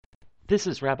This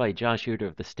is Rabbi Josh Yoder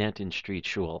of the Stanton Street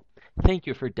Shul. Thank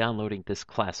you for downloading this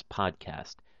class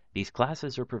podcast. These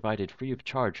classes are provided free of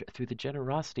charge through the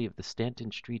generosity of the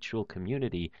Stanton Street Shul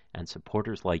community and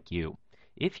supporters like you.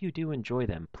 If you do enjoy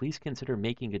them, please consider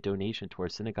making a donation to our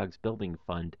synagogue's building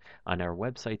fund on our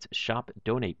website's Shop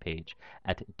Donate page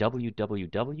at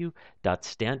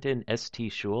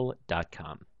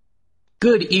www.stantonstshul.com.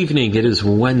 Good evening. It is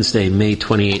Wednesday, May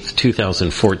 28th,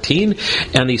 2014,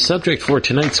 and the subject for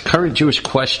tonight's Current Jewish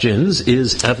Questions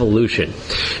is evolution.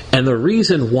 And the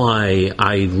reason why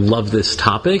I love this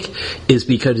topic is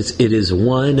because it is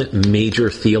one major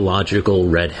theological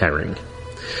red herring.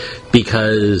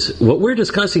 Because what we're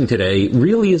discussing today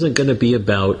really isn't going to be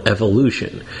about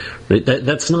evolution. Right?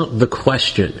 That's not the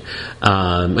question.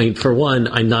 For one,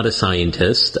 I'm not a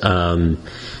scientist. I'm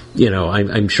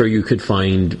sure you could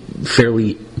find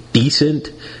fairly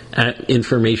decent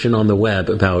information on the web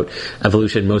about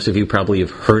evolution. Most of you probably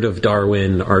have heard of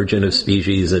Darwin, Origin of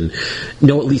Species, and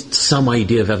know at least some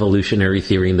idea of evolutionary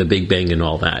theory and the Big Bang and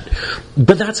all that.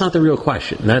 But that's not the real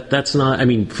question. That's not,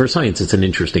 for science it's an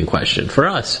interesting question. For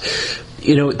us,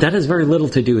 that has very little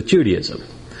to do with Judaism.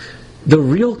 The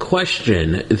real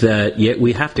question that yet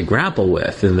we have to grapple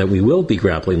with, and that we will be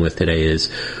grappling with today, is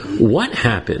what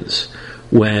happens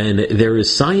when there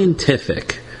is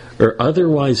scientific or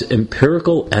otherwise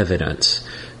empirical evidence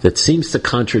that seems to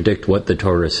contradict what the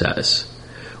Torah says?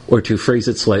 Or to phrase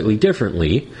it slightly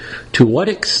differently, to what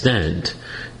extent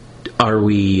are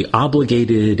we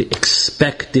obligated,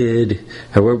 expected,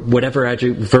 whatever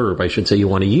verb I should say you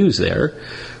want to use there,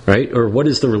 right? Or what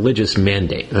is the religious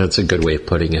mandate? That's a good way of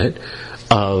putting it,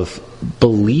 of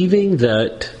believing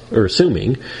that, or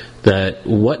assuming that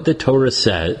what the Torah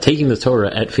says, taking the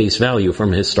Torah at face value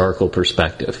from a historical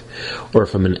perspective, or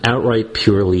from an outright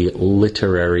purely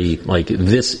literary, like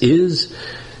this is,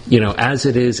 as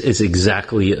it is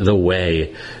exactly the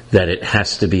way that it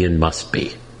has to be and must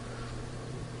be.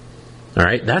 All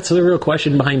right, that's the real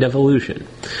question behind evolution.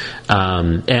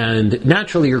 And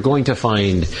naturally, you're going to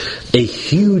find a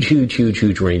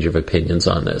huge range of opinions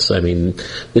on this.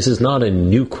 This is not a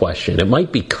new question. It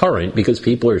might be current because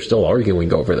people are still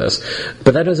arguing over this,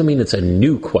 but that doesn't mean it's a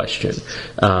new question.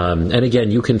 And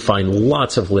again, you can find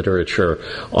lots of literature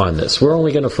on this. We're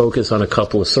only going to focus on a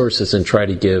couple of sources and try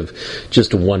to give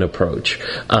just one approach.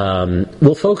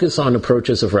 We'll focus on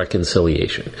approaches of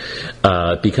reconciliation,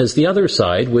 because the other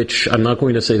side, which I'm not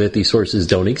going to say that these sources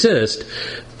don't exist,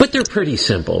 but they're pretty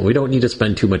simple. We don't need to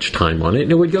spend too much time on it.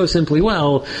 And it would go simply,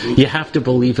 you have to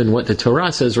believe in what the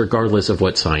Torah says regardless of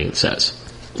what science says.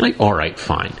 Like, all right,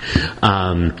 fine.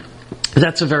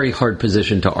 That's a very hard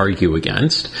position to argue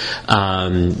against.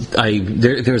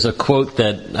 There's a quote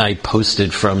that I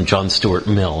posted from John Stuart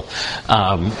Mill,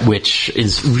 which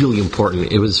is really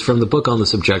important. It was from the book on the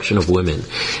subjection of women.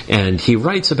 And he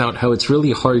writes about how it's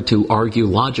really hard to argue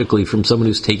logically from someone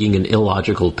who's taking an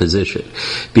illogical position.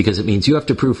 Because it means you have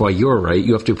to prove why you're right,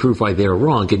 you have to prove why they're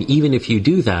wrong, and even if you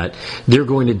do that, they're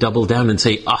going to double down and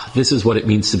say, this is what it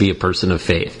means to be a person of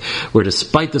faith. Where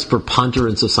despite this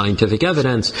preponderance of scientific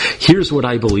evidence, here's what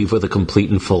I believe with a complete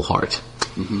and full heart.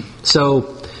 Mm-hmm.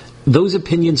 So those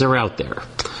opinions are out there.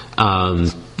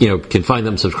 Can find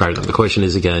them, subscribe to them. The question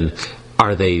is, again,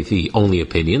 are they the only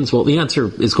opinions? Well, the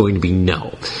answer is going to be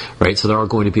no, right? So there are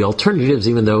going to be alternatives,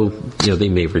 even though, they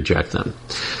may reject them.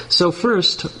 So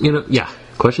first,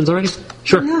 questions already?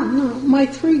 Sure. No. My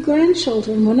 3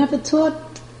 grandchildren were never taught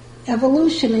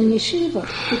evolution in yeshiva,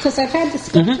 because I've had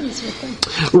discussions with them.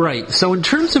 Right. So in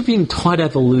terms of being taught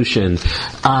evolution,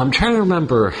 I'm trying to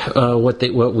remember what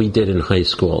we did in high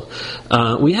school.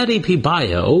 We had AP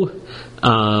Bio.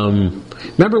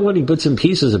 Remember learning bits and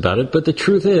pieces about it, but the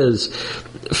truth is,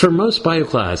 for most bio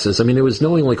classes, it was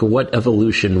knowing what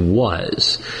evolution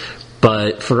was.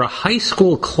 But for a high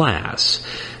school class,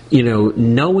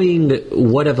 knowing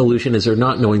what evolution is or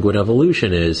not knowing what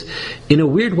evolution is, in a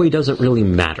weird way, doesn't really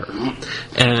matter.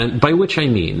 And by which I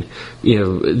mean,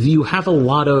 you have a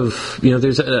lot of,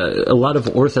 there's a lot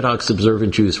of Orthodox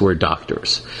observant Jews who are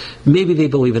doctors. Maybe they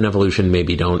believe in evolution,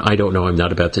 maybe don't. I don't know. I'm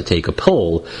not about to take a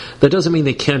poll. That doesn't mean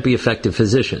they can't be effective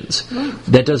physicians.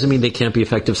 That doesn't mean they can't be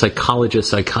effective psychologists,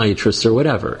 psychiatrists, or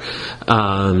whatever.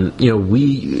 Whether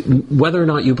or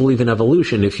not you believe in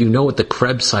evolution, if you know what the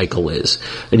Krebs cycle is,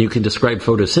 and you can describe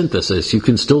photosynthesis, you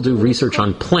can still do research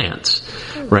on plants,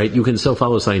 right? You can still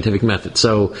follow scientific methods.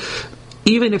 So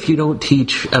even if you don't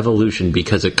teach evolution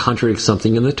because it contradicts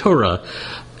something in the Torah,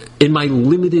 in my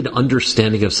limited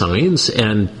understanding of science,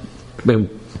 and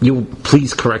you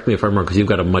please correct me if I'm wrong, because you've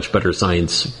got a much better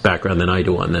science background than I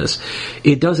do on this,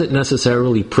 it doesn't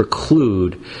necessarily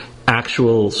preclude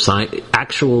actual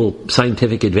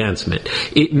scientific advancement.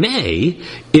 It may,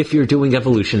 if you're doing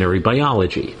evolutionary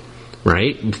biology,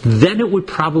 right? Then it would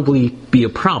probably be a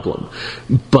problem.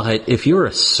 But if you're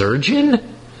a surgeon,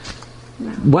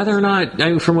 whether or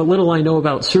not, from what little I know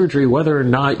about surgery, whether or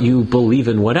not you believe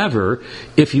in whatever,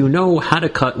 if you know how to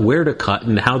cut, where to cut,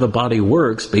 and how the body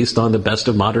works based on the best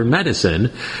of modern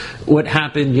medicine, what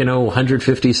happened,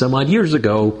 150 some odd years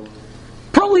ago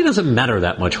probably doesn't matter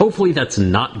that much. Hopefully that's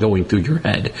not going through your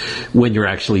head when you're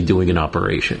actually doing an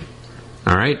operation.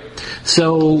 All right?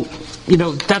 So,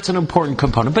 that's an important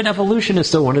component. But evolution is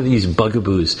still one of these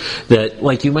bugaboos that,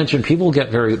 like you mentioned, people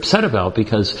get very upset about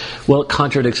because, it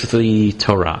contradicts the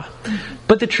Torah.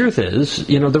 But the truth is,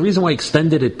 the reason why I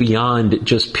extended it beyond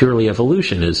just purely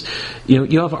evolution is,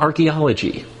 you have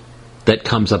archaeology that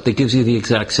comes up that gives you the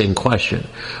exact same question.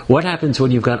 What happens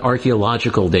when you've got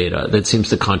archaeological data that seems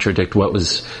to contradict what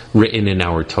was written in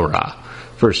our Torah?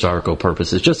 For historical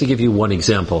purposes. Just to give you one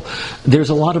example, there's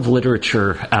a lot of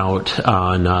literature out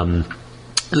on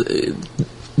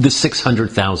the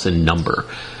 600,000 number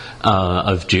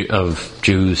of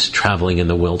Jews traveling in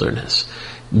the wilderness.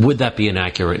 Would that be an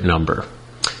accurate number?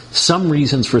 Some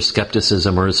reasons for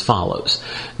skepticism are as follows.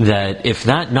 That if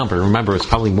that number, remember it's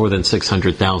probably more than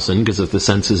 600,000, because if the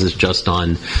census is just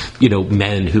on,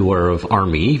 men who are of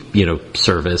army,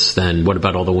 service, then what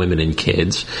about all the women and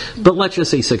kids? But let's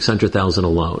just say 600,000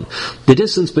 alone. The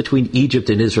distance between Egypt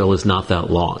and Israel is not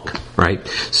that long, right?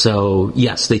 So,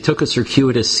 yes, they took a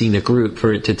circuitous scenic route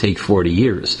for it to take 40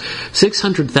 years.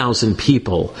 600,000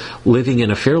 people living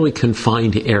in a fairly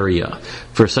confined area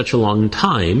for such a long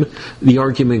time, the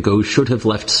argument goes, should have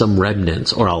left some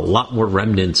remnants, or a lot more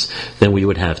remnants than we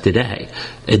would have today.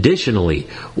 Additionally,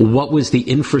 what was the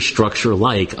infrastructure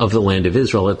like of the land of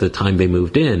Israel at the time they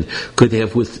moved in? Could they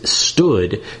have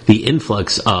withstood the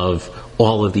influx of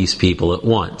all of these people at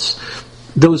once?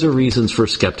 Those are reasons for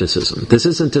skepticism. This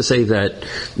isn't to say that,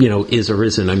 is or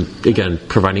isn't. I'm, again,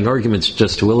 providing arguments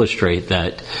just to illustrate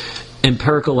that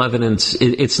empirical evidence,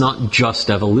 it's not just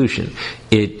evolution.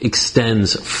 It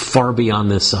extends far beyond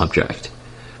this subject.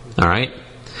 All right?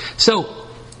 So,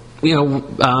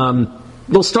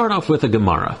 we'll start off with a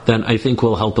Gemara. Then I think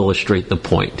will help illustrate the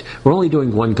point. We're only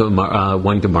doing one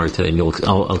Gemara today, and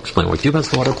I'll explain why. Do you pass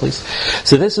the water, please?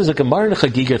 So this is a Gemara in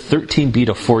Chagiga 13b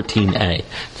to 14a.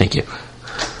 Thank you.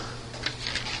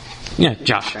 Yeah,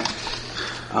 Josh. Okay.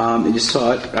 It is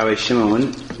taught, Rabbi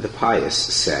Shimon the Pious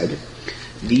said,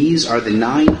 "These are the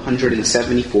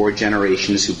 974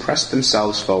 generations who pressed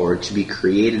themselves forward to be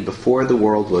created before the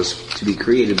world was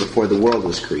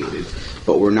created,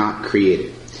 but were not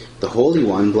created. The Holy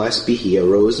One, blessed be He,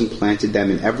 arose and planted them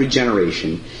in every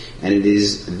generation, and it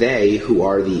is they who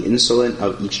are the insolent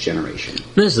of each generation."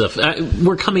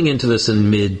 We're coming into this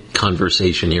in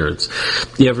mid-conversation here.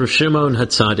 The Rav Shimon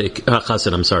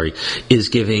Chassid, is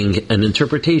giving an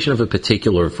interpretation of a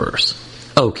particular verse.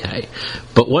 Okay,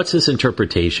 but what's his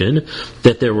interpretation?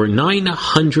 That there were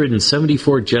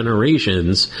 974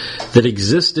 generations that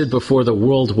existed before the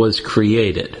world was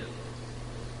created.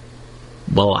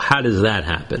 Well, how does that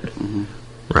happen? Mm-hmm.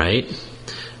 Right?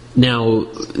 Now,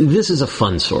 this is a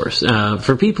fun source.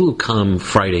 For people who come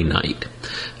Friday night,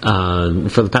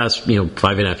 for the past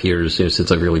 5.5 years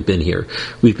since I've really been here,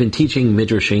 we've been teaching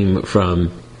Midrashim from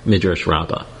Midrash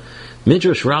Rabbah.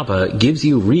 Midrash Rabbah gives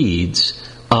you reads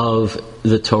of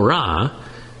the Torah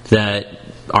that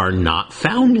are not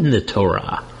found in the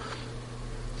Torah.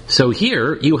 So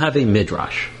here you have a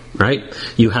midrash, right?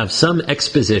 You have some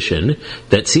exposition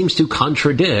that seems to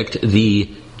contradict the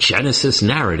Genesis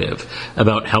narrative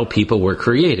about how people were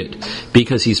created,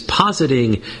 because he's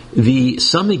positing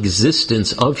some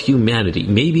existence of humanity,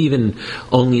 maybe even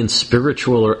only in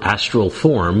spiritual or astral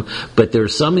form, but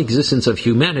there's some existence of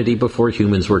humanity before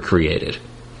humans were created.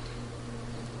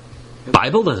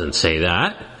 Bible doesn't say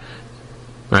that,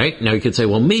 right? Now you could say,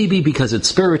 well, maybe because it's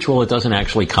spiritual, it doesn't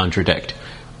actually contradict.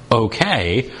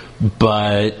 Okay,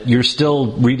 but you're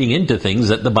still reading into things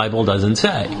that the Bible doesn't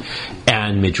say.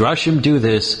 And Midrashim do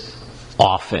this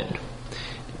often.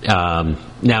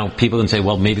 Now, people can say,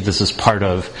 well, maybe this is part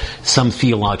of some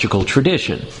theological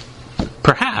tradition.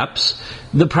 Perhaps.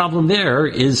 The problem there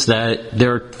is that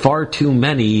there are far too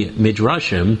many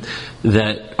Midrashim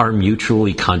that are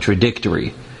mutually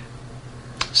contradictory.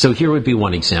 So here would be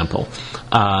one example.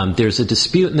 There's a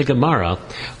dispute in the Gemara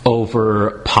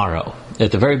over Paro.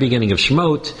 At the very beginning of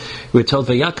Shemot, we're told,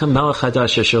 "Vayakam melech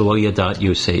hadash asher lo yadat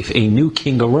Yosef." A new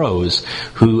king arose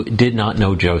who did not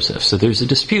know Joseph. So there's a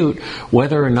dispute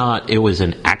whether or not it was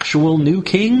an actual new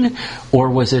king, or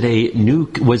was it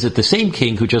the same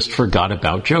king who just forgot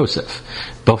about Joseph?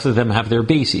 Both of them have their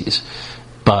bases.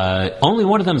 but only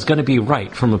one of them is going to be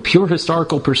right from a pure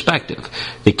historical perspective.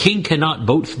 The king cannot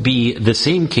both be the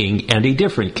same king and a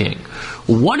different king.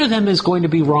 One of them is going to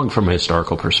be wrong from a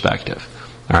historical perspective.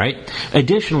 All right.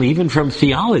 Additionally, even from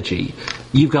theology,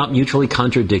 you've got mutually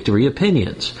contradictory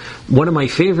opinions. One of my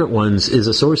favorite ones is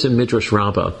a source in Midrash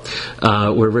Rabbah,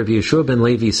 where Rabbi Yeshua ben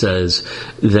Levi says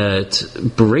that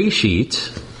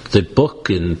Bereshit, the book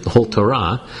in the whole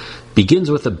Torah,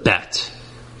 begins with a bet.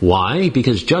 Why?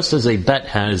 Because just as a bet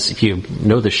has, if you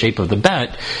know the shape of the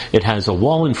bet, it has a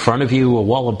wall in front of you, a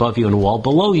wall above you, and a wall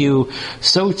below you,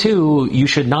 so too, you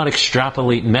should not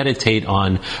extrapolate and meditate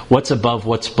on what's above,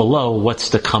 what's below,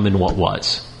 what's to come, and what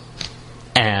was.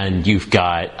 And you've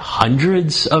got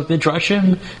hundreds of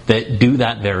midrashim that do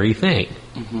that very thing.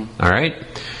 Mm-hmm. All right?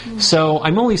 So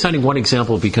I'm only citing one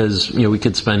example because we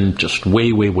could spend just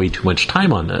way too much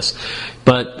time on this.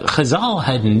 But Chazal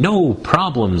had no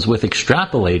problems with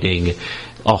extrapolating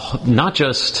not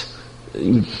just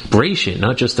Bereshit,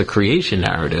 not just the creation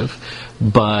narrative,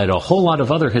 but a whole lot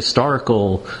of other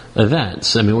historical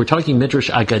events. I mean, we're talking Midrash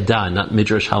Agadah, not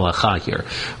Midrash Halacha here.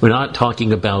 We're not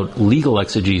talking about legal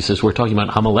exegesis, we're talking about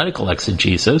homiletical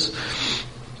exegesis.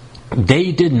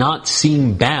 They did not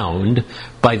seem bound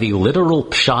by the literal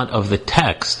pshat of the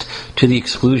text to the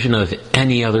exclusion of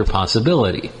any other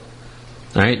possibility.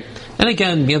 All right? And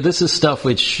again, this is stuff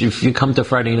which, if you come to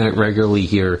Friday night regularly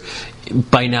here,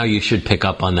 by now you should pick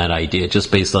up on that idea, just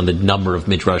based on the number of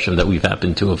midrashim that we've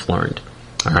happened to have learned.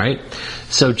 All right?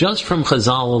 So just from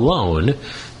Chazal alone,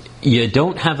 you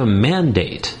don't have a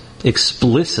mandate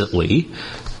explicitly,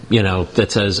 that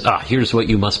says, here's what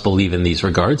you must believe in these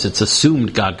regards. It's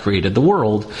assumed God created the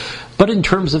world. But in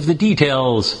terms of the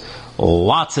details,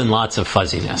 lots and lots of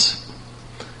fuzziness.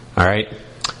 All right?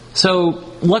 So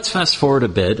let's fast forward a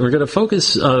bit. We're going to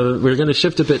focus, we're going to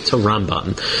shift a bit to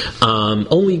Rambam.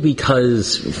 Only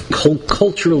because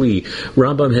culturally,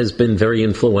 Rambam has been very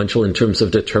influential in terms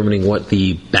of determining what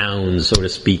the bounds, so to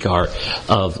speak, are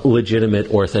of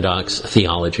legitimate Orthodox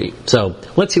theology. So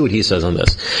let's see what he says on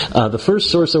this. The first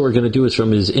source that we're going to do is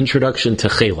from his Introduction to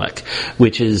Chelek,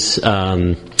 which is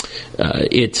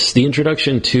it's the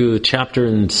introduction to a chapter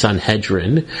in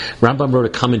Sanhedrin. Rambam wrote a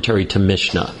commentary to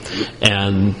Mishnah,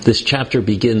 and this chapter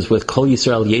begins with Kol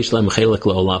Yisrael Yesh Lem Chelek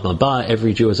Le'olam Haba.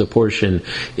 Every Jew has a portion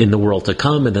in the world to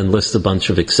come, and then lists a bunch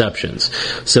of exceptions.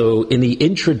 So, in the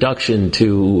introduction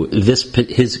to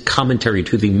his commentary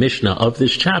to the Mishnah of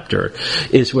this chapter,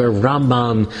 is where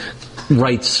Rambam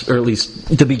writes, or at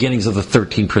least the beginnings of the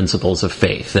 13 principles of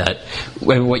faith. That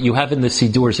what you have in the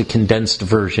Siddur is a condensed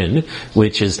version,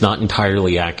 which is not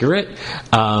entirely accurate.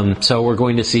 So we're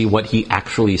going to see what he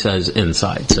actually says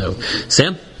inside. So,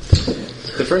 Sam?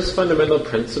 The first fundamental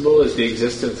principle is the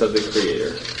existence of the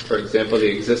Creator. For example,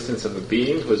 the existence of a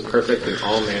being who is perfect in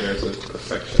all manners of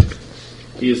perfection.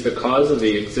 He is the cause of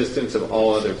the existence of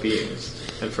all other beings,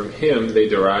 and from him they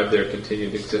derive their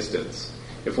continued existence.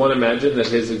 If one imagined that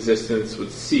his existence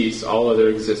would cease, all other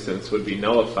existence would be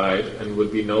nullified and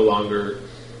would no longer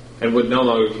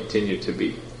continue to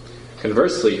be.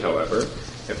 Conversely, however,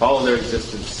 if all other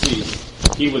existence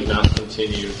ceased, he would not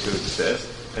continue to exist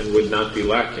and would not be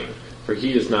lacking, for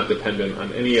he is not dependent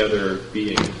on any other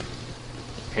being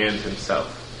and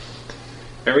himself.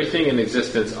 Everything in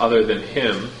existence other than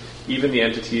him, even the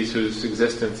entities whose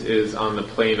existence is on the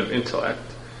plane of intellect,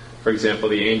 for example,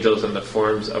 the angels and the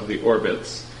forms of the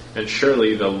orbits, and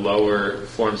surely the lower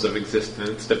forms of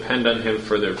existence depend on him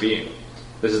for their being.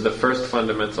 This is the first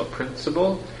fundamental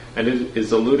principle, and it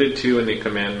is alluded to in the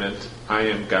commandment, I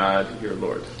am God, your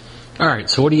Lord. All right,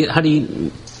 so what do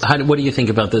you think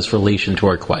about this relation to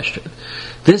our question?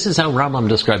 This is how Rambam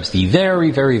describes the very,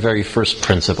 very, very first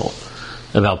principle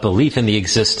about belief in the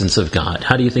existence of God.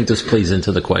 How do you think this plays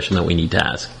into the question that we need to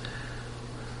ask?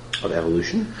 Of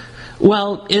evolution?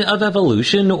 Well, of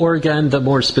evolution, or again, the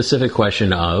more specific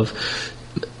question of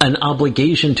an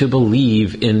obligation to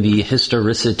believe in the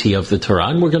historicity of the Torah.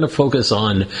 And we're going to focus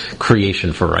on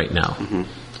creation for right now. Mm-hmm.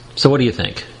 So what do you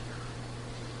think?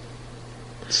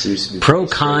 Pro,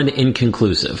 con,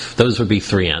 inconclusive. Those would be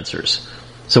three answers.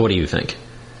 So what do you think?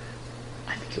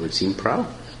 I think it would seem pro.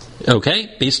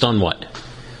 Okay, based on what?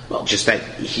 Well, just that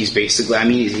he's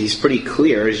basically, he's pretty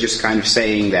clear. He's just kind of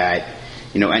saying that,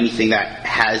 anything that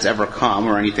has ever come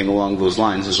or anything along those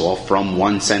lines is all from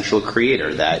one central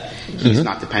creator, that he's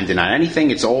not dependent on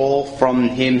anything. It's all from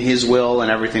him, his will,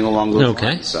 and everything along those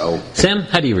lines. So, Sam,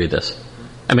 how do you read this?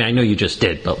 I know you just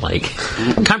did, but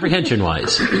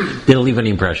comprehension-wise, did it leave any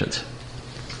impressions?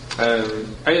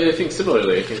 I think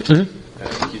similarly. I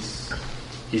think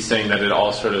he's saying that it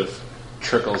all sort of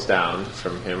trickles down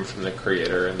from him, from the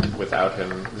creator, and without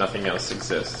him, nothing else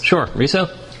exists. Sure. Riso?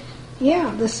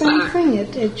 Yeah, the same thing.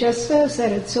 It just says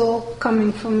that it's all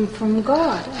coming from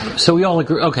God. So we all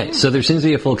agree. Okay, so there seems to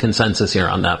be a full consensus here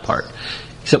on that part.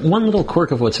 Except one little quirk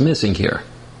of what's missing here.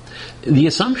 The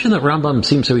assumption that Rambam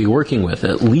seems to be working with,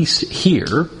 at least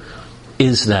here,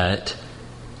 is that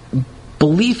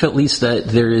belief, at least, that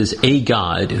there is a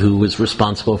God who is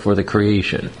responsible for the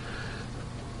creation.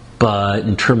 But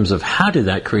in terms of how did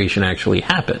that creation actually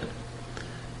happen,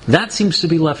 that seems to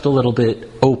be left a little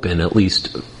bit open, at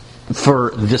least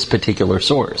for this particular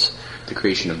source. The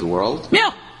creation of the world?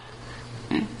 Yeah.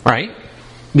 Right?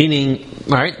 Meaning,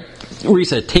 right,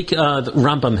 Risa, take the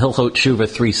Rambam Hilchot Tshuva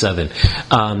 3.7.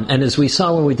 And as we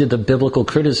saw when we did the biblical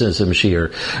criticism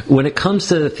shiur, when it comes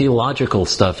to the theological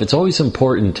stuff, it's always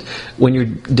important when you're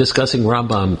discussing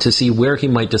Rambam to see where he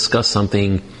might discuss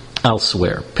something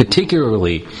elsewhere,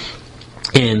 particularly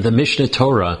in the Mishnah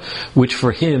Torah, which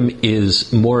for him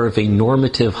is more of a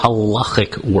normative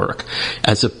halachic work,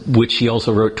 which he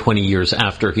also wrote 20 years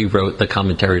after he wrote the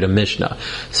commentary to Mishnah.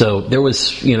 So there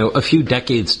was, a few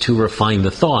decades to refine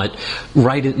the thought,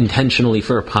 write it intentionally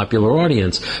for a popular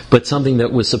audience, but something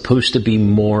that was supposed to be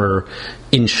more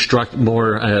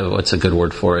what's a good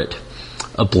word for it?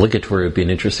 Obligatory would be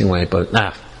an interesting way,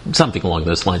 but something along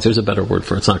those lines. There's a better word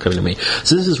for it. It's not coming to me.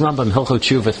 So this is Rambam Hilchot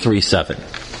Tshuva 3.7.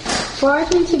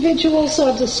 5 individuals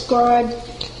are described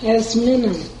as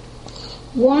minim.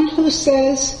 One who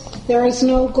says there is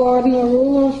no God nor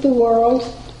ruler of the world.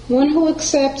 One who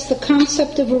accepts the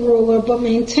concept of a ruler but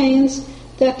maintains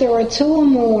that there are two or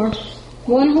more.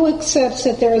 One who accepts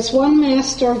that there is one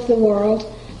master of the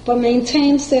world but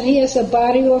maintains that he has a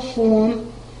body or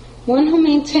form. One who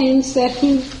maintains that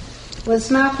he was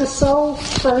not the sole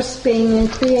first being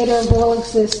and creator of all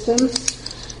existence,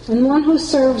 and one who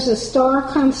serves a star,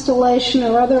 constellation,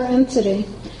 or other entity,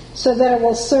 so that it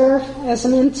will serve as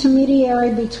an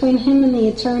intermediary between him and the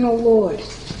eternal Lord.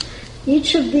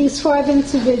 Each of these 5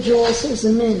 individuals is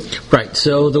a min. Right,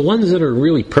 so the ones that are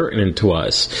really pertinent to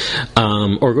us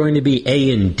are going to be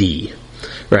A and D.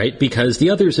 Right? Because the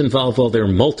others involve, there are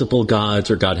multiple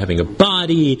gods, or God having a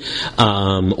body,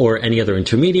 or any other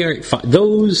intermediary.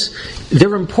 Those,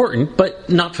 they're important, but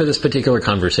not for this particular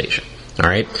conversation. All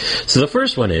right? So the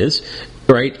first one is,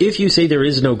 right, if you say there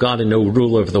is no God and no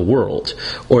ruler of the world,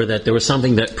 or that there was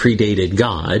something that predated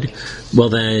God, well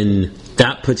then,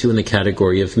 that puts you in the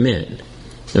category of min.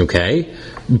 Okay?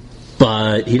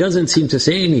 But he doesn't seem to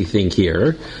say anything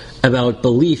here about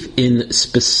belief in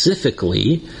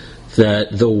specifically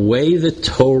that the way the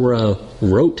Torah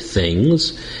wrote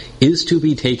things is to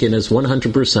be taken as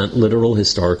 100% literal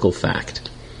historical fact.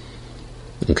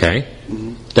 Okay?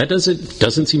 Mm-hmm. That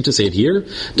doesn't seem to say it here,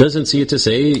 doesn't see it to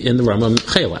say in the Rambam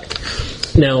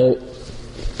Chelek. Now,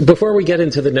 before we get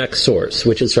into the next source,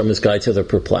 which is from his Guide to the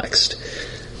Perplexed,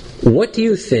 what do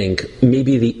you think may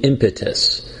be the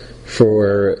impetus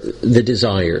for the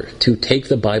desire to take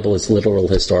the Bible as literal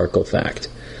historical fact?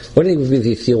 What do you think would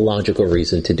be the theological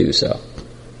reason to do so?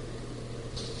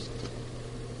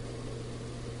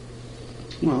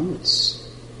 Well, it's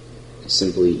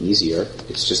simply easier.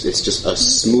 It's just a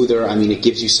smoother. I mean, it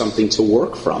gives you something to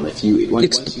work from. If you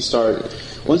once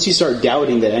you start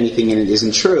doubting that anything in it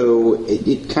isn't true,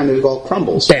 it kind of all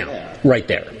crumbles. Down, right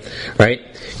there, right.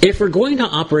 If we're going to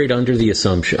operate under the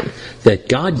assumption that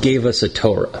God gave us a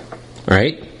Torah,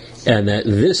 right, and that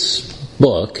this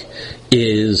book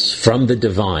is from the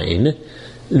divine,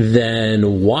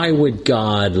 then why would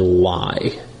God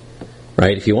lie?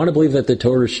 Right? If you want to believe that the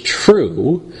Torah is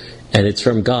true and it's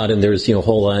from God and there's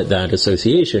whole that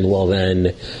association, well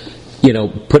then,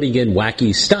 putting in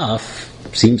wacky stuff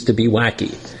seems to be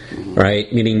wacky.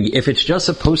 Right? Meaning, if it's just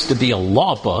supposed to be a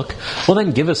law book, well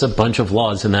then give us a bunch of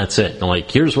laws and that's it.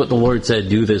 Like, here's what the Lord said,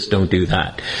 do this, don't do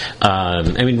that.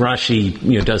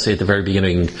 Rashi, does say at the very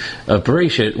beginning of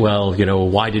Bereshit, well,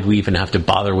 why did we even have to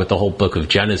bother with the whole book of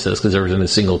Genesis? Because there wasn't a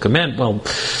single command. Well,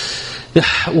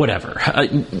 whatever.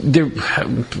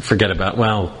 Forget about,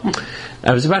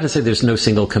 I was about to say there's no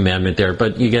single commandment there,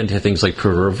 but you get into things like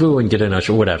Puravu and Gidanash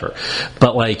or whatever.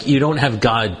 But you don't have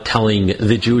God telling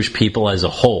the Jewish people as a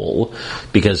whole,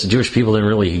 because the Jewish people didn't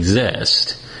really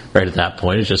exist right at that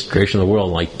point. It's just creation of the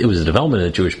world. It was the development of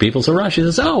the Jewish people. So Rashi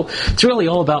says, it's really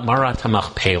all about Marat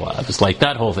HaMachpelah. It was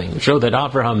that whole thing. Show that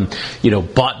Abraham,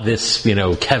 bought this,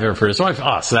 kever for his wife.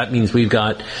 So that means we've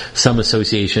got some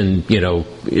association, to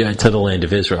the land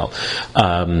of Israel.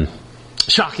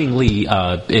 Shockingly,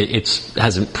 it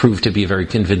hasn't proved to be a very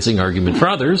convincing argument for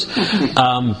others.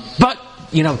 But,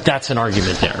 that's an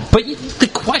argument there. But the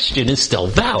question is still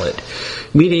valid.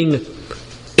 Meaning,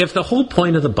 if the whole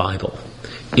point of the Bible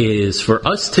is for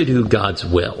us to do God's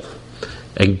will,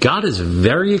 and God is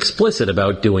very explicit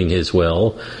about doing His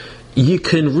will, you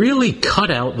can really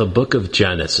cut out the book of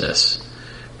Genesis,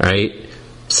 right?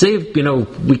 Say,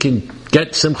 we can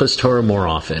get Simchas Torah more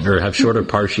often, or have shorter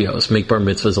parshios, make bar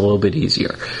mitzvahs a little bit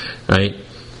easier, right?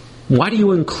 Why do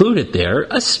you include it there,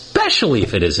 especially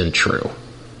if it isn't true?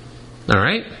 All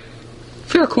right?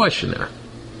 Fair question there.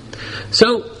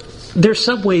 So, there's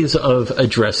some ways of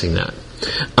addressing that.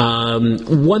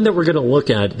 One that we're going to look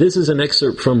at, this is an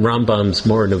excerpt from Rambam's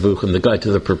Moreh Nevuchim, the Guide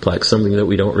to the Perplexed, something that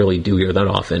we don't really do here that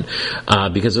often,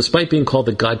 because despite being called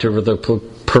the Guide to the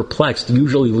Perplexed,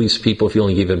 usually leaves people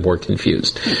feeling even more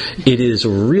confused. It is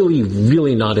really,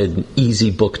 really not an easy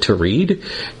book to read,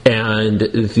 and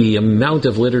the amount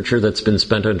of literature that's been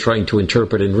spent on trying to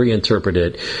interpret and reinterpret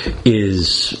it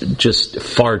is just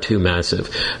far too massive.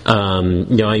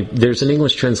 There's an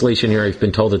English translation here. I've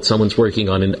been told that someone's working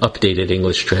on an updated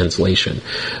English translation.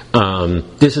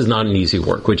 This is not an easy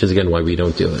work, which is again why we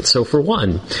don't do it. So for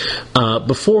one,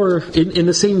 before, in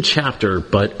the same chapter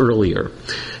but earlier,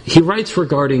 he writes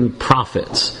regarding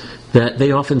prophets that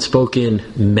they often spoke in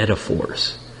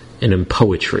metaphors and in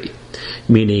poetry,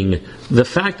 meaning the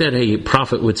fact that a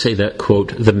prophet would say that,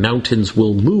 quote, the mountains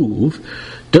will move,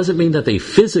 doesn't mean that they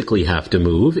physically have to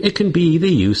move. It can be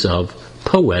the use of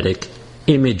poetic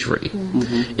imagery.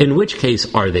 Mm-hmm. In which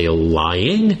case, are they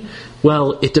lying?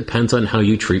 Well, it depends on how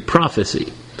you treat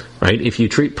prophecy. Right? If you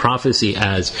treat prophecy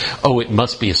as, it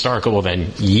must be historical, well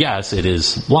then, yes, it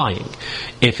is lying.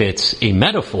 If it's a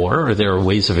metaphor, or there are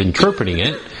ways of interpreting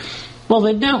it, well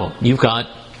then no, you've got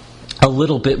a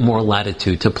little bit more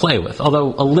latitude to play with.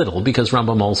 Although a little, because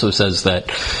Rambam also says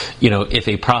that, if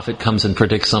a prophet comes and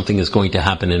predicts something is going to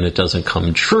happen and it doesn't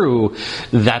come true,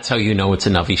 that's how you know it's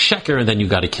a Navi Sheker, and then you've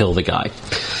got to kill the guy.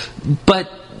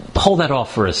 But pull that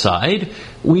off for a side.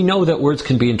 We know that words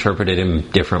can be interpreted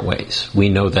in different ways. We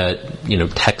know that,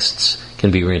 texts can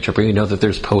be reinterpreted. We know that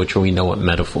there's poetry. We know what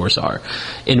metaphors are.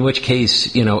 In which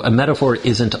case, a metaphor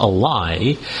isn't a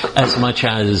lie as much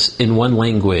as in one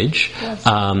language,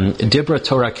 Dibra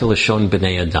Torah kilashon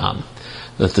b'nei Adam,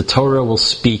 that the Torah will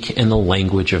speak in the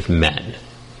language of men.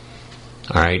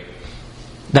 All right?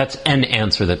 That's an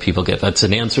answer that people give. That's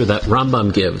an answer that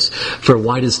Rambam gives for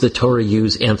why does the Torah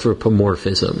use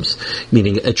anthropomorphisms,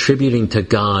 meaning attributing to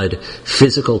God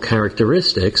physical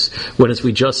characteristics, when, as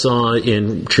we just saw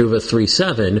in Tshuva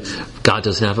 3:7, God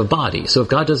doesn't have a body. So if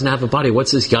God doesn't have a body,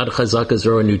 what's this Yad Chazak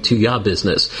Azor Nutuya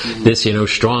business? This,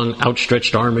 strong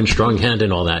outstretched arm and strong hand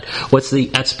and all that. What's the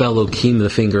Etzbe Elokim, the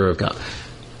finger of God?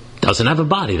 Doesn't have a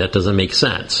body. That doesn't make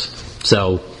sense.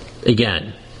 So,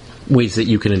 again, ways that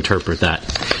you can interpret that.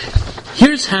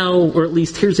 Here's how, or at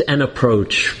least here's an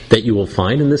approach that you will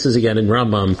find, and this is again in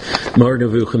Rambam, Moreh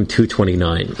Nevuchim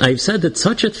 229. I've said that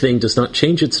such a thing does not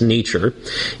change its nature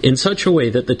in such a way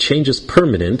that the change is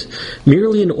permanent,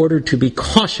 merely in order to be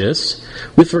cautious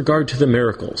with regard to the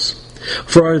miracles.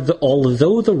 For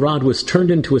although the rod was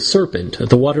turned into a serpent,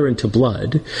 the water into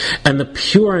blood, and the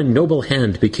pure and noble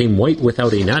hand became white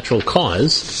without a natural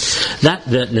cause, that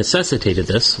necessitated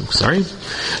this,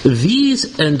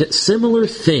 these and similar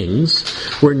things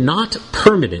were not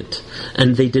permanent,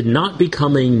 and they did not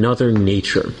become another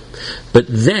nature. But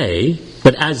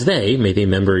as they, may their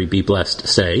memory be blessed,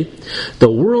 say,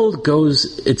 the world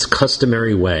goes its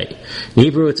customary way. In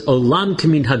Hebrew, it's olam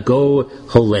keminhago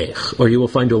holech, or you will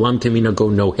find olam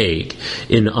keminhago noheg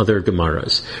in other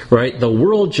Gemaras. Right? The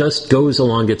world just goes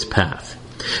along its path.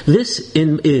 This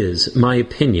is my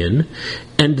opinion,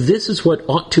 and this is what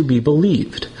ought to be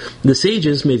believed. The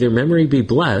sages, may their memory be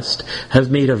blessed,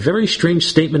 have made a very strange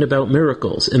statement about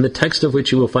miracles, in the text of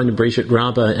which you will find in Bereshit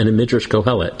Rabbah and in Midrash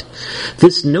Kohelet.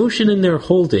 This notion in their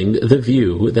holding the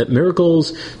view that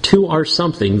miracles too are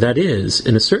something that is,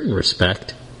 in a certain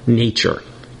respect, nature.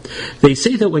 They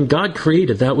say that when God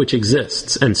created that which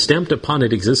exists and stamped upon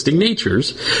it existing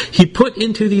natures, He put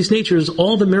into these natures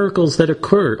all the miracles that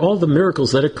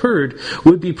occurred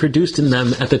would be produced in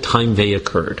them at the time they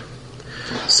occurred.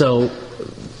 So,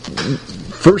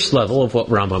 first level of what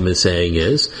Rambam is saying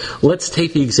is, let's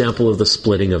take the example of the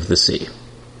splitting of the sea.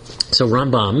 So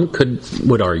Rambam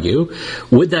would argue,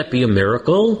 would that be a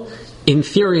miracle? In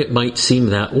theory, it might seem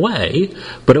that way,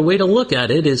 but a way to look at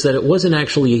it is that it wasn't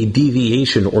actually a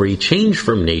deviation or a change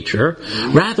from nature.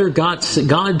 Rather, God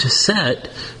set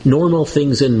normal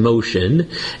things in motion,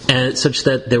 such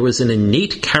that there was an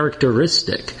innate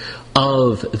characteristic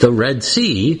of the Red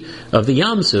Sea, of the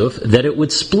Yam Suf, that it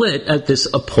would split at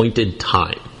this appointed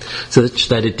time, so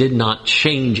that it did not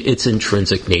change its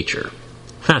intrinsic nature.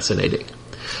 Fascinating.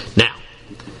 Now,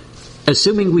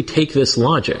 assuming we take this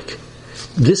logic,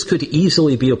 this could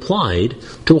easily be applied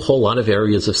to a whole lot of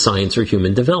areas of science or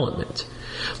human development.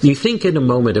 You think in a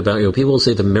moment about, people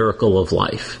say the miracle of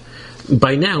life.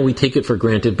 by now we take it for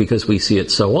granted because we see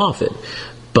it so often.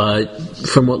 But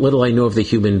from what little I know of the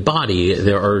human body,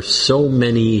 there are so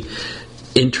many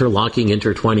interlocking,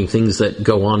 intertwining things that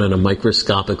go on a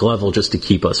microscopic level just to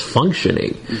keep us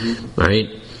functioning, right?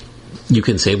 You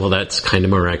can say, well, that's kind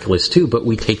of miraculous too, but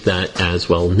we take that as,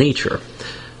 well, nature.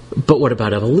 But what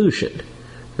about evolution,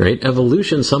 right?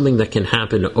 Evolution is something that can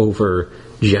happen over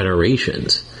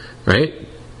generations, right?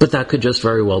 But that could just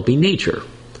very well be nature.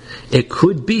 It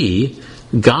could be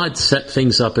God set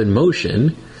things up in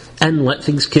motion and let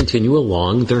things continue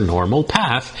along their normal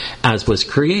path as was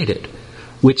created,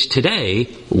 which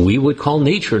today we would call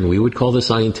nature and we would call the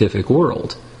scientific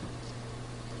world.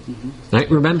 Right?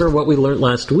 Remember what we learned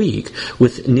last week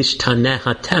with Nishtane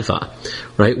HaTeva,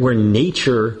 right? Where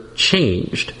nature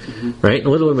changed, right? A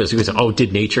little bit, you say, oh,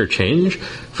 did nature change?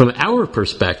 From our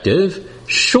perspective,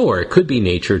 sure, it could be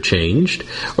nature changed,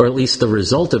 or at least the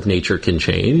result of nature can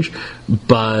change.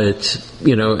 But,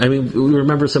 we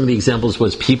remember some of the examples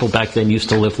was people back then used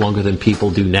to live longer than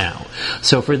people do now.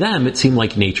 So for them, it seemed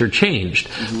like nature changed.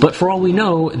 But for all we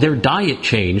know, their diet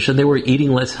changed and they were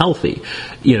eating less healthy,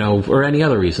 or any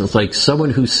other reasons. Like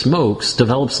someone who smokes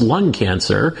develops lung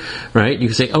cancer, right? You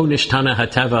can say, oh, Nishtana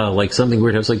Hateva, like something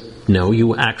weird. I was like, no,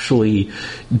 you actually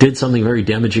did something very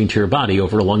damaging to your body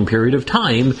over a long period of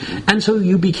time, and so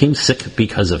you became sick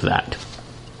because of that.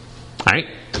 All right?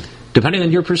 Depending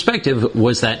on your perspective,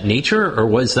 was that nature or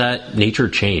was that nature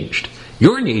changed?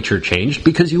 Your nature changed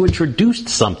because you introduced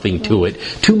something to it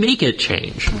to make it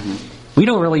change. We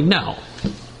don't really know.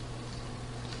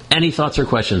 Any thoughts or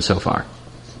questions so far?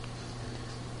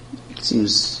 It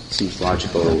seems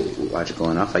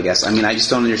logical enough, I guess. I just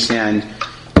don't understand,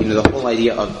 the whole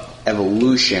idea of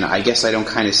evolution. I guess I don't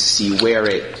kind of see where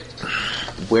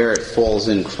it falls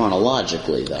in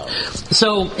chronologically, though.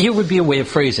 So here would be a way of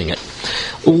phrasing it.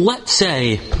 Let's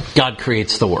say God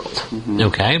creates the world.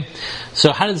 Okay,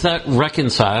 so how does that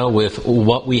reconcile with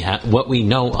what we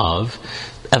know of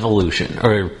evolution?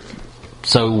 Or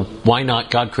so why not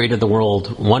God created the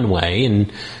world one way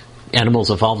and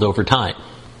animals evolved over time?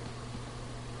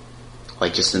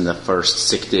 Like just in the first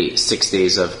 6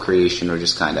 days of creation, or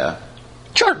just kind of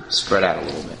spread out a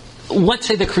little bit. Let's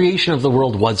say the creation of the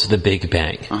world was the Big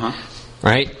Bang,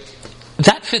 right?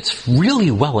 That fits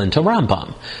really well into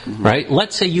Rambam, right?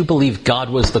 Let's say you believe God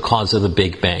was the cause of the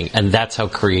Big Bang, and that's how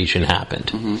creation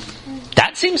happened.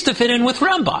 That seems to fit in with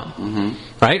Rambam,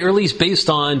 right? Or at least based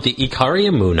on the Ikari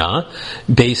Emunah,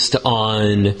 based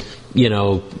on,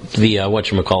 the,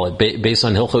 based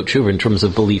on Hilchot Tshuva in terms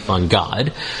of belief on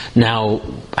God. Now,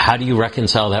 how do you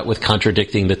reconcile that with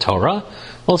contradicting the Torah?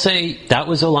 Well, say, that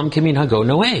was Olam Kimin Hago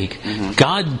Noeg.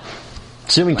 God,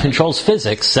 assuming controls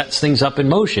physics, sets things up in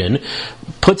motion,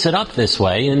 puts it up this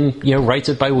way, and, writes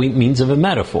it by means of a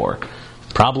metaphor.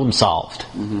 Problem solved.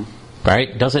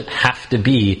 Right? Doesn't have to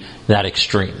be that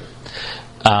extreme.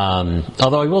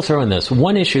 Although I will throw in this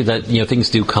one issue that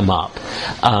things do come up,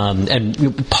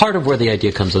 and part of where the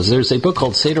idea comes is there's a book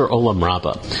called Seder Olam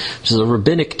Rabbah, which is a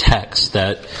rabbinic text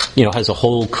that has a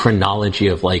whole chronology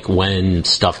of like when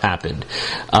stuff happened,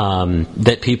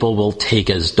 that people will take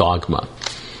as dogma,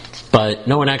 but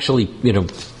no one actually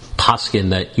poskin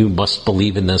that you must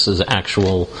believe in this as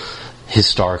actual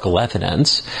historical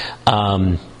evidence.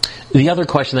 The other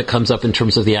question that comes up in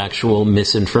terms of the actual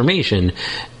misinformation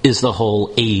is the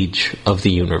whole age of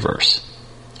the universe.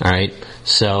 All right?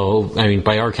 So,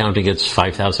 by our counting, it's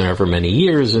 5,000 ever many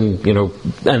years, and, and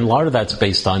a lot of that's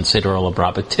based on Seder Olam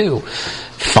Rabbah too.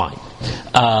 Fine.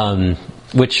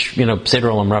 Which, Seder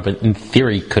Olam Rabbah, in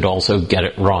theory, could also get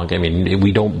it wrong.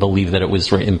 We don't believe that it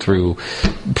was written through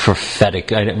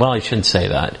prophetic... I shouldn't say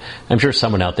that. I'm sure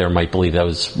someone out there might believe that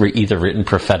was either written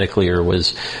prophetically or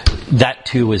was... That,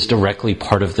 too, was directly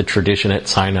part of the tradition at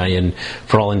Sinai and,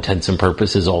 for all intents and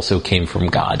purposes, also came from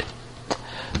God.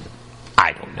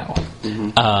 I don't know.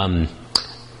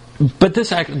 But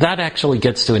that actually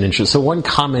gets to an interest. So one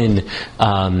common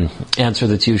answer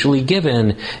that's usually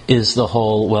given is the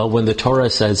whole, well, when the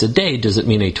Torah says a day, does it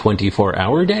mean a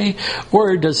 24-hour day?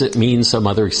 Or does it mean some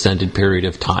other extended period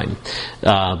of time?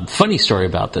 Funny story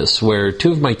about this, where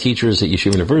two of my teachers at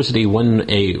Yeshiva University, one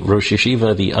a Rosh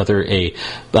Yeshiva, the other a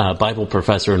Bible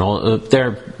professor, and all,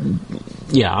 got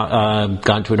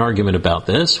into an argument about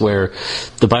this, where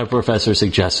the Bible professor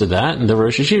suggested that, and the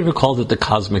Rosh Yeshiva called it the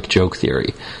cosmic joke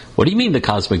theory. What do you mean the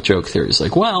cosmic joke theory? It's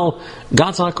like, well,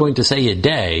 God's not going to say a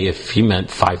day if he meant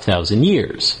 5,000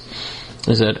 years.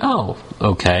 I said, oh,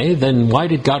 okay, then why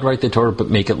did God write the Torah but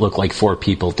make it look like 4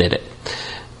 people did it?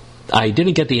 I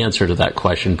didn't get the answer to that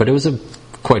question, but it was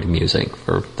quite amusing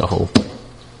for the whole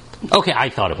Okay, I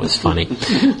thought it was funny.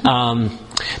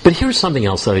 But here's something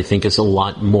else that I think is a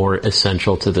lot more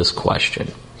essential to this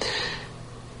question.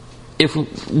 If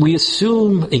we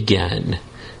assume, again,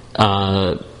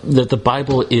 that the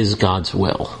Bible is God's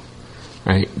will,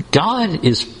 right? God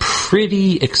is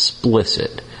pretty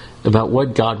explicit about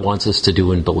what God wants us to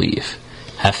do and believe.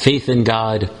 Have faith in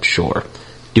God? Sure.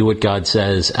 Do what God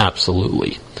says?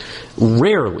 Absolutely.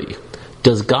 Rarely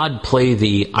does God play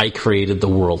the I created the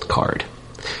world card.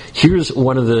 Here's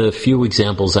one of the few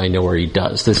examples I know where he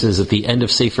does. This is at the end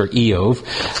of Sefer Eov,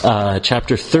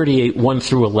 chapter 38, 1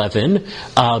 through 11.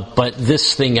 But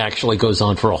this thing actually goes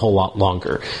on for a whole lot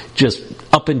longer. Just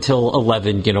up until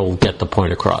 11, we'll get the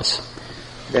point across.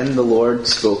 Then the Lord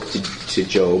spoke to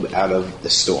Job out of the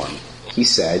storm. He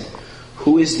said,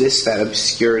 "Who is this that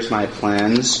obscures my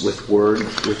plans with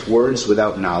words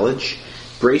without knowledge?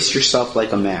 Brace yourself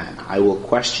like a man. I will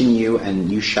question you,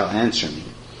 and you shall answer me.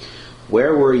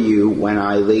 Where were you when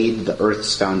I laid the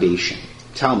earth's foundation?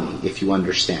 Tell me, if you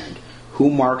understand. Who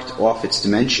marked off its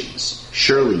dimensions?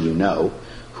 Surely you know.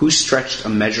 Who stretched a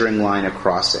measuring line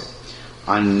across it?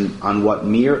 On what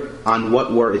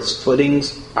were its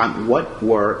footings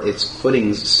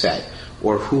set,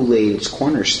 or who laid its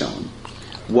cornerstone?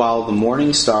 While the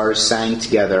morning stars sang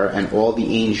together and all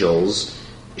the angels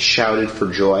shouted for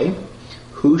joy?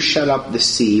 Who shut up the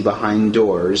sea behind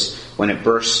doors when it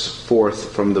burst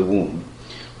forth from the womb?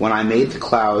 When I made the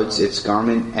clouds its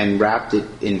garment and wrapped it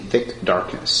in thick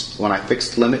darkness? When I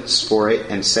fixed limits for it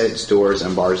and set its doors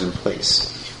and bars in place?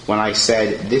 When I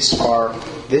said, this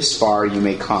far you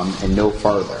may come and no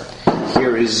farther.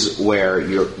 Here is where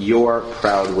your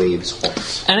proud waves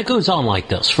halt." And it goes on like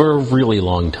this for a really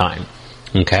long time.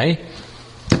 Okay?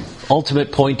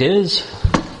 Ultimate point is,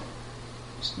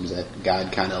 seems that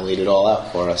God kind of laid it all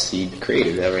out for us. He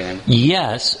created everything.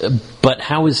 yes, but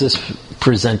how is this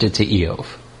presented to Eov?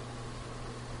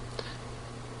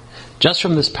 Just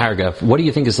from this paragraph, what do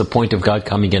you think is the point of God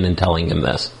coming in and telling him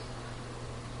this?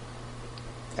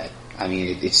 I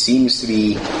mean, it seems to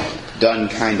be done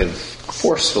kind of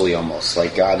forcefully almost.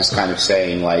 Like God is kind of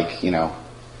saying, like,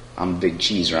 I'm big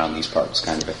cheese around these parts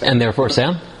kind of a thing. And therefore,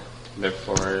 Sam?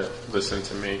 Therefore, listen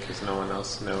to me because no one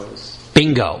else knows.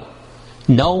 Bingo.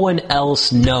 No one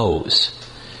else knows.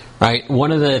 Right?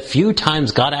 One of the few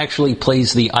times God actually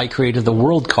plays the I created the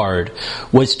world card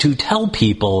was to tell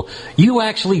people, you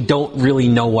actually don't really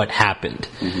know what happened.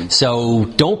 Mm-hmm. So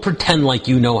don't pretend like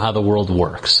you know how the world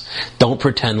works. Don't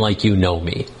pretend like you know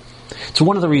me. It's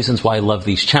one of the reasons why I love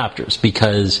these chapters,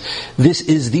 because this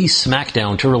is the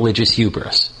smackdown to religious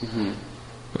hubris. Mm-hmm.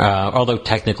 Although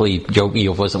technically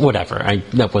Eov wasn't, whatever,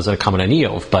 that wasn't a comment on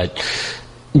Eov, but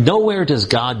nowhere does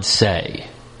God say,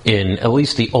 in at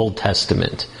least the Old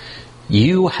Testament,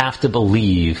 you have to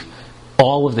believe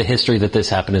all of the history that this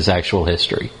happened is actual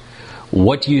history.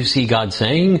 What do you see God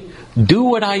saying? Do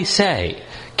what I say.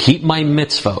 Keep my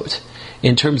mitzvot.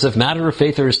 In terms of matter of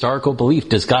faith or historical belief,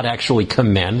 does God actually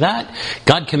command that?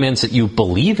 God commands that you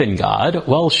believe in God.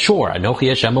 Well, sure. Anochi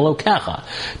Hashem Elokecha.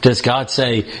 Does God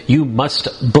say you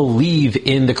must believe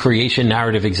in the creation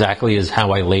narrative exactly as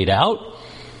how I laid out?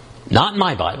 Not in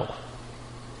my Bible.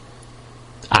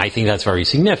 I think that's very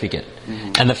significant.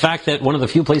 Mm-hmm. And the fact that one of the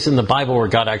few places in the Bible where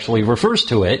God actually refers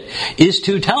to it is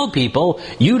to tell people,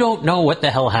 you don't know what the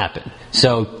hell happened.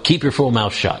 So keep your full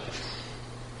mouth shut.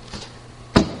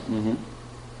 Mm-hmm.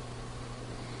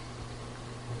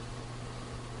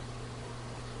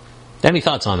 Any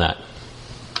thoughts on that?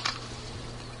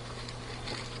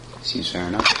 Seems fair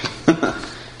enough.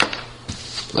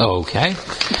 Okay.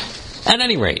 At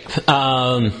any rate,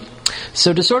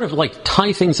 so to sort of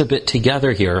tie things a bit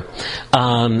together here,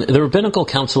 the Rabbinical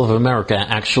Council of America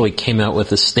actually came out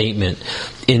with a statement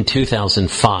in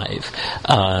 2005.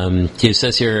 It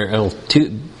says here,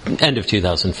 end of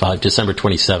 2005, December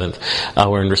 27th,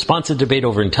 where in response to debate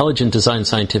over intelligent design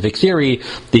scientific theory,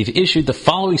 they've issued the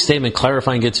following statement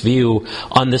clarifying its view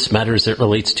on this matter as it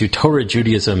relates to Torah,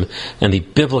 Judaism, and the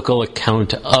biblical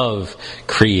account of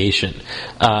creation.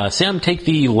 Sam, take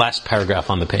the last paragraph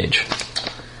on the page.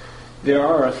 There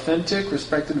are authentic,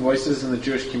 respected voices in the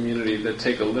Jewish community that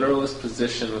take a literalist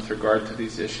position with regard to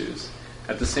these issues.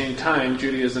 At the same time,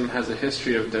 Judaism has a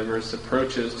history of diverse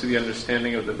approaches to the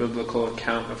understanding of the biblical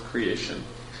account of creation.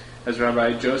 As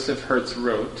Rabbi Joseph Hertz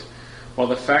wrote, while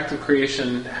the fact of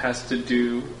creation has to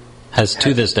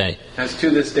this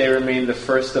day remained the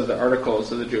first of the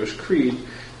articles of the Jewish creed,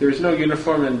 there is no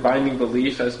uniform and binding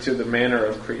belief as to the manner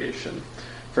of creation.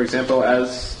 For example,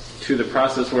 as to the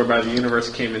process whereby the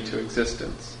universe came into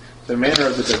existence. The manner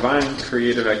of the divine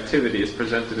creative activity is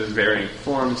presented in varying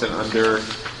forms and under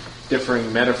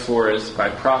differing metaphors by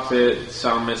prophet,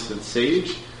 psalmist, and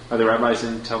sage, by the rabbis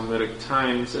in Talmudic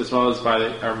times, as well as by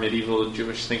our medieval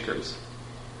Jewish thinkers.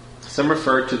 Some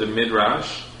refer to the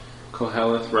Midrash,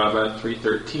 Koheleth Rabbah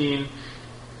 3:13,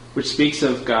 which speaks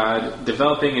of God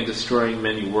developing and destroying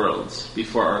many worlds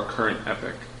before our current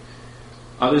epoch.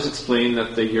 Others explain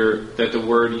that the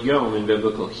word yom in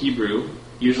biblical Hebrew,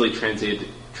 usually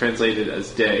translated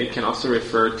as day, can also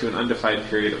refer to an undefined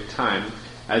period of time,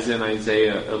 as in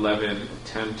Isaiah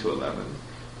 11:10-11.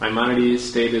 Maimonides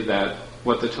stated that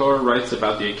what the Torah writes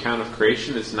about the account of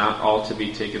creation is not all to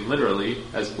be taken literally,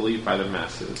 as believed by the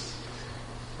masses,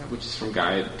 which is from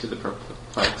Guide to the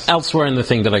Perplexed. Elsewhere in the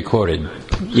thing that I quoted.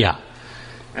 Yeah.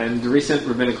 And recent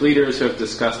rabbinic leaders who have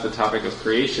discussed the topic of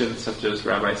creation, such as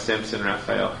Rabbi Samson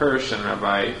Raphael Hirsch and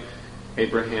Rabbi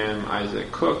Abraham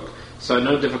Isaac Cook, saw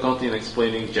no difficulty in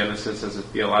explaining Genesis as a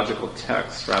theological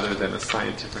text rather than a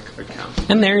scientific account.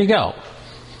 And there you go.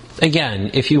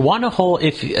 Again, if you want to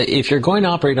if you're going to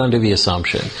operate under the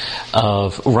assumption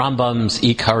of Rambam's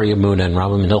Ikari Emunah and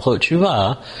Rambam Hilchot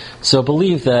Tshuva, so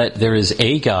believe that there is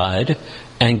a God,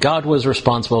 and God was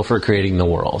responsible for creating the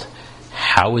world.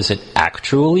 How is it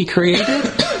actually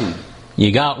created?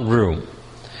 You got room.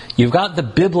 You've got the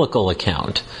biblical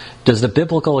account. Does the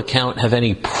biblical account have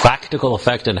any practical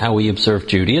effect on how we observe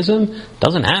Judaism?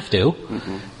 Doesn't have to.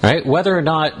 Right? Whether or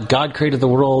not God created the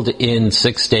world in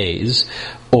 6 days,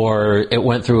 or it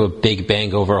went through a big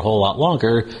bang over a whole lot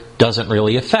longer, doesn't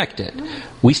really affect it.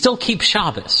 We still keep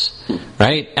Shabbos,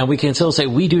 right? And we can still say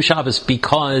we do Shabbos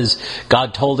because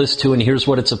God told us to, and here's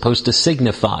what it's supposed to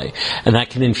signify. And that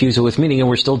can infuse it with meaning, and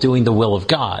we're still doing the will of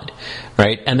God,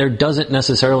 right? And there doesn't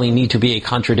necessarily need to be a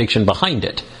contradiction behind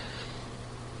it.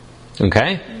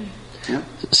 Okay? Yeah.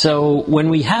 So when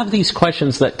we have these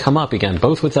questions that come up again,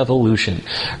 both with evolution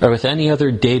or with any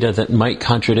other data that might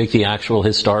contradict the actual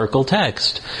historical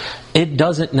text, it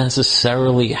doesn't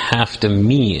necessarily have to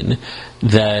mean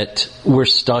that we're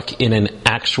stuck in an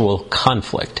actual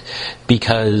conflict.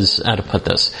 Because, how to put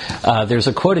this, there's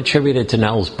a quote attributed to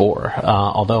Niels Bohr,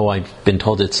 although I've been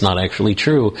told it's not actually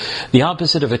true. The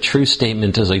opposite of a true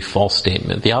statement is a false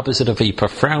statement. The opposite of a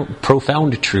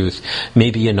profound truth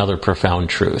may be another profound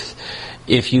truth.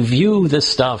 If you view this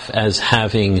stuff as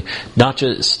having not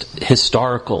just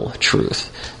historical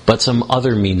truth, but some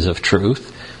other means of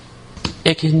truth,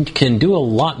 it can do a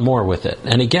lot more with it.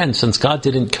 And again, since God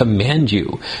didn't command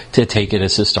you to take it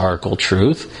as historical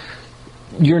truth,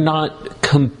 you're not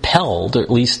compelled, or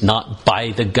at least not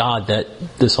by the God that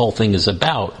this whole thing is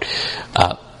about,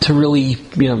 to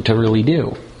really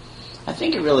do. I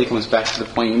think it really comes back to the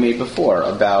point you made before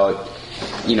about,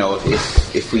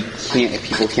 if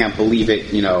people can't believe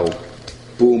it,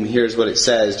 boom, here's what it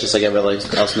says, just like everyone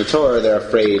else in the Torah, they're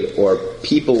afraid, or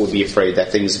people would be afraid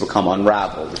that things become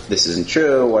unraveled. If this isn't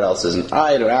true, what else isn't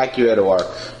right or accurate, or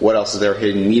what else is there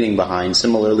hidden meaning behind,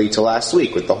 similarly to last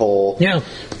week with the whole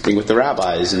thing with the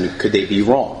rabbis, and could they be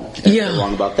wrong? If they're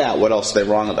wrong about that, what else are they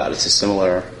wrong about? It's a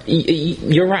similar...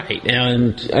 You're right,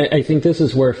 and I think this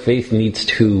is where faith needs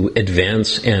to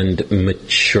advance and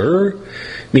mature.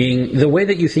 Meaning, the way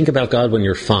that you think about God when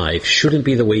you're 5 shouldn't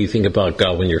be the way you think about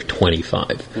God when you're 25.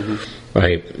 Mm-hmm.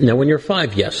 Right? Now, when you're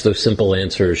 5, yes, those simple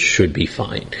answers should be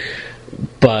fine.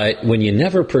 But when you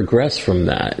never progress from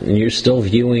that, and you're still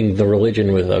viewing the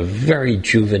religion with a very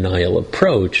juvenile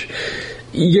approach,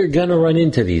 you're going to run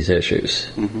into these issues.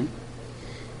 Mm-hmm.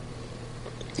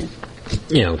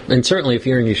 And certainly if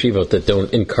you're in yeshivot that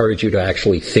don't encourage you to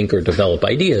actually think or develop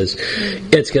ideas,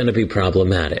 it's going to be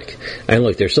problematic. And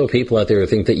look, there's still people out there who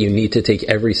think that you need to take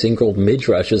every single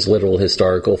midrash as literal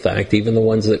historical fact, even the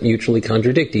ones that mutually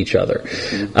contradict each other.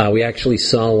 We actually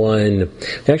saw one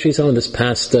this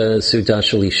past Sudah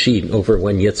Shalishit over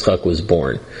when Yitzchak was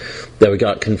born. That we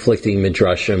got conflicting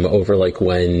midrashim over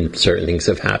when certain things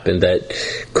have happened that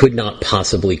could not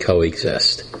possibly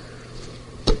coexist.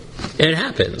 It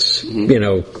happens.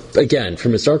 Again,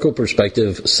 from a historical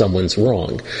perspective, someone's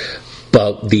wrong.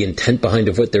 But the intent behind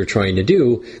of what they're trying to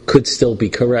do could still be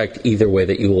correct either way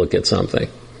that you look at something.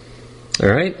 All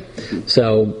right?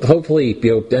 So hopefully,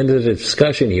 the end of the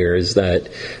discussion here is that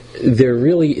there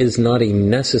really is not a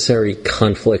necessary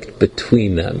conflict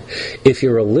between them. If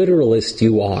you're a literalist,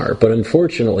 you are. But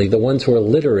unfortunately, the ones who are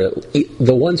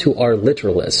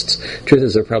literalists, truth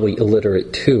is they're probably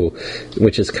illiterate too,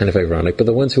 which is kind of ironic, but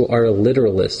the ones who are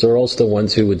literalists are also the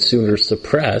ones who would sooner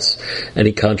suppress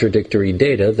any contradictory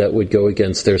data that would go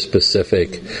against their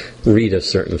specific read of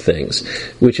certain things,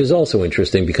 which is also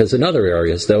interesting because in other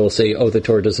areas they will say, wrote the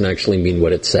Torah doesn't actually mean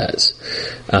what it says.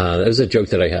 That was a joke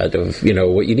that I had of,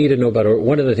 what you need to know about,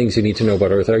 one of the things you need to know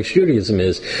about Orthodox Judaism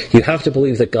is you have to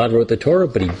believe that God wrote the Torah,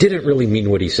 but he didn't really mean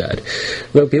what he said.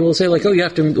 But people say, you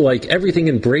have to, everything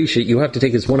in Bereshit, you have to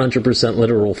take as 100%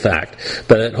 literal fact.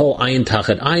 But that whole ayin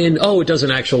tachat ayin, it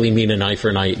doesn't actually mean an eye for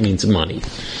an eye, it means money.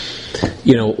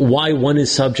 Why one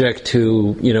is subject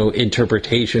to,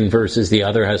 interpretation versus the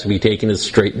other has to be taken as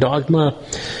straight dogma,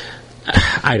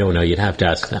 I don't know, you'd have to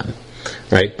ask them.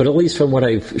 Right? But at least from what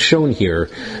I've shown here,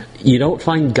 you don't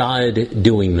find God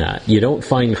doing that. You don't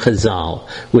find Chazal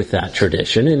with that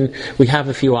tradition. And we have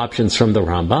a few options from the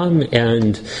Rambam.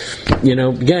 And,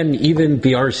 again, even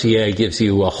the RCA gives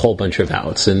you a whole bunch of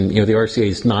outs. And, the RCA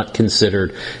is not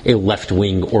considered a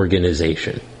left-wing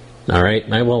organization. All right?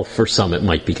 Well, for some it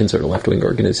might be considered a left-wing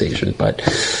organization. But,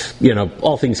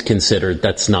 all things considered,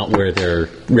 that's not where their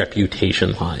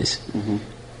reputation lies. Mm-hmm.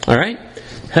 All right?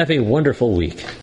 Have a wonderful week.